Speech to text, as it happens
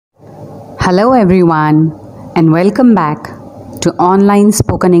Hello everyone and welcome back to online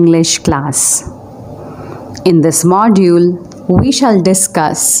spoken English class. In this module, we shall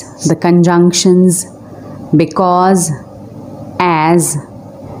discuss the conjunctions because, as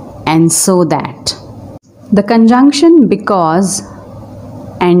and so that. The conjunction because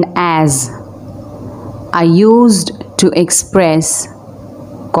and as are used to express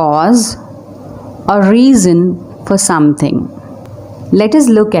cause or reason for something. Let us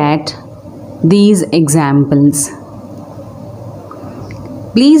look at these examples.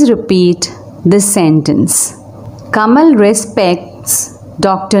 Please repeat this sentence. Kamal respects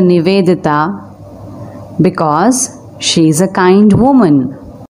Dr. Nivedita because she is a kind woman.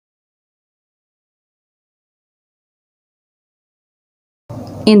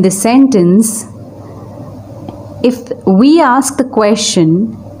 In this sentence, if we ask the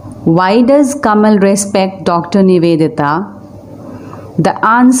question, why does Kamal respect Dr. Nivedita? The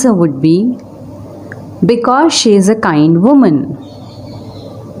answer would be, because she is a kind woman.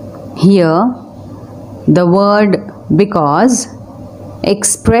 Here, the word because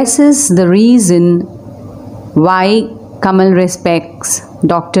expresses the reason why Kamal respects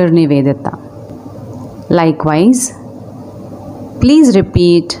Dr. Nivedita. Likewise, please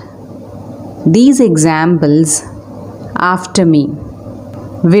repeat these examples after me.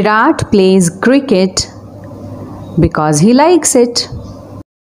 Virat plays cricket because he likes it.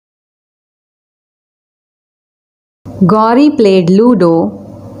 Gauri played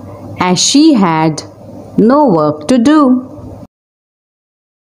Ludo as she had no work to do.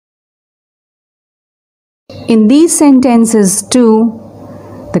 In these sentences too,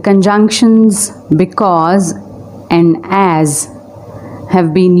 the conjunctions because and as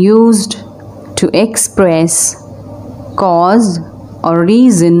have been used to express cause or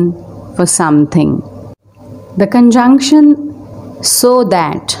reason for something. The conjunction so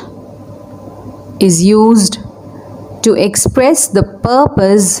that is used to express the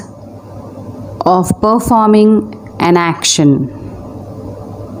purpose of performing an action.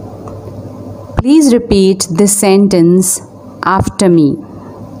 Please repeat this sentence after me.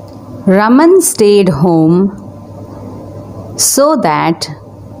 Raman stayed home so that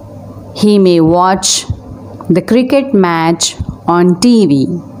he may watch the cricket match on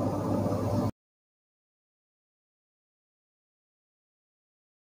TV.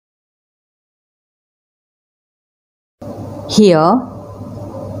 Here,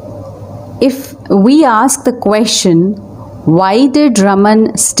 if we ask the question, why did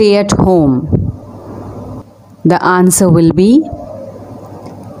Raman stay at home? The answer will be,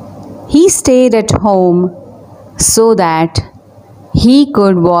 he stayed at home so that he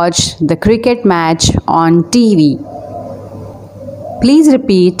could watch the cricket match on TV. Please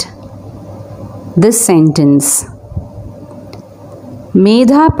repeat this sentence.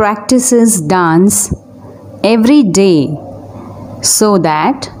 Medha practices dance every day so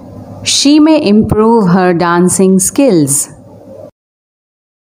that she may improve her dancing skills.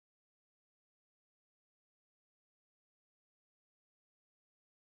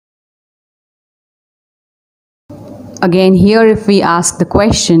 Again, here if we ask the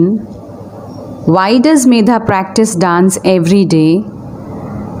question, why does Medha practice dance every day?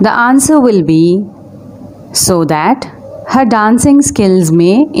 The answer will be, so that her dancing skills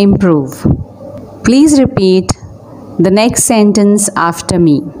may improve. Please repeat the next sentence after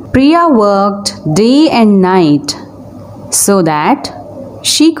me. Priya worked day and night so that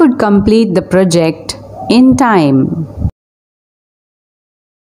she could complete the project in time.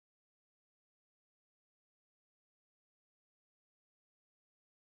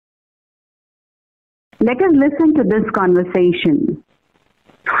 Let us listen to this conversation.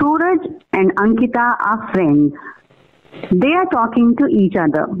 Suraj and Ankita are friends. They are talking to each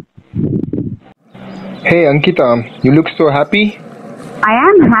other. Hey Ankita, you look so happy. I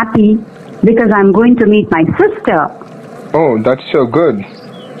am happy because I'm going to meet my sister. Oh, that's so good.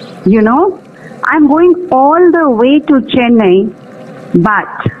 You know, I'm going all the way to Chennai, but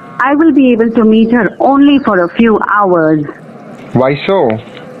I will be able to meet her only for a few hours. Why so?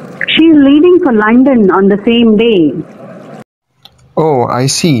 She's leaving for London on the same day. Oh, I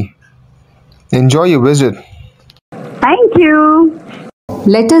see. Enjoy your visit. Thank you.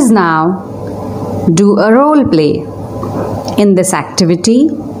 Let us now do a role play. In this activity,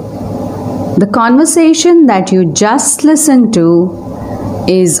 the conversation that you just listened to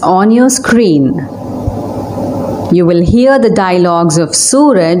is on your screen. You will hear the dialogues of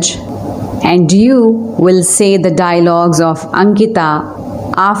Suraj and you will say the dialogues of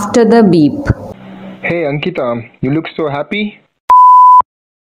Ankita after the beep. Hey Ankita, you look so happy.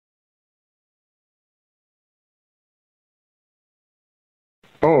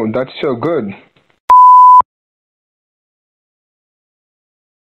 Oh, that's so good.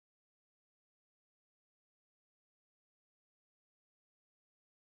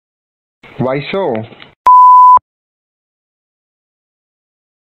 Why so?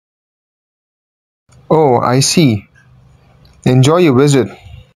 Oh, I see. Enjoy your visit.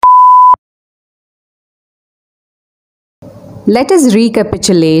 Let us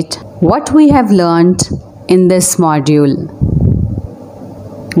recapitulate what we have learnt in this module.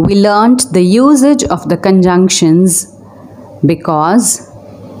 We learnt the usage of the conjunctions because,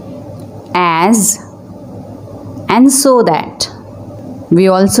 as, and so that. We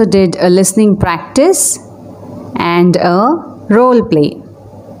also did a listening practice and a role play.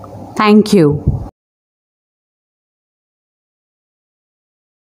 Thank you.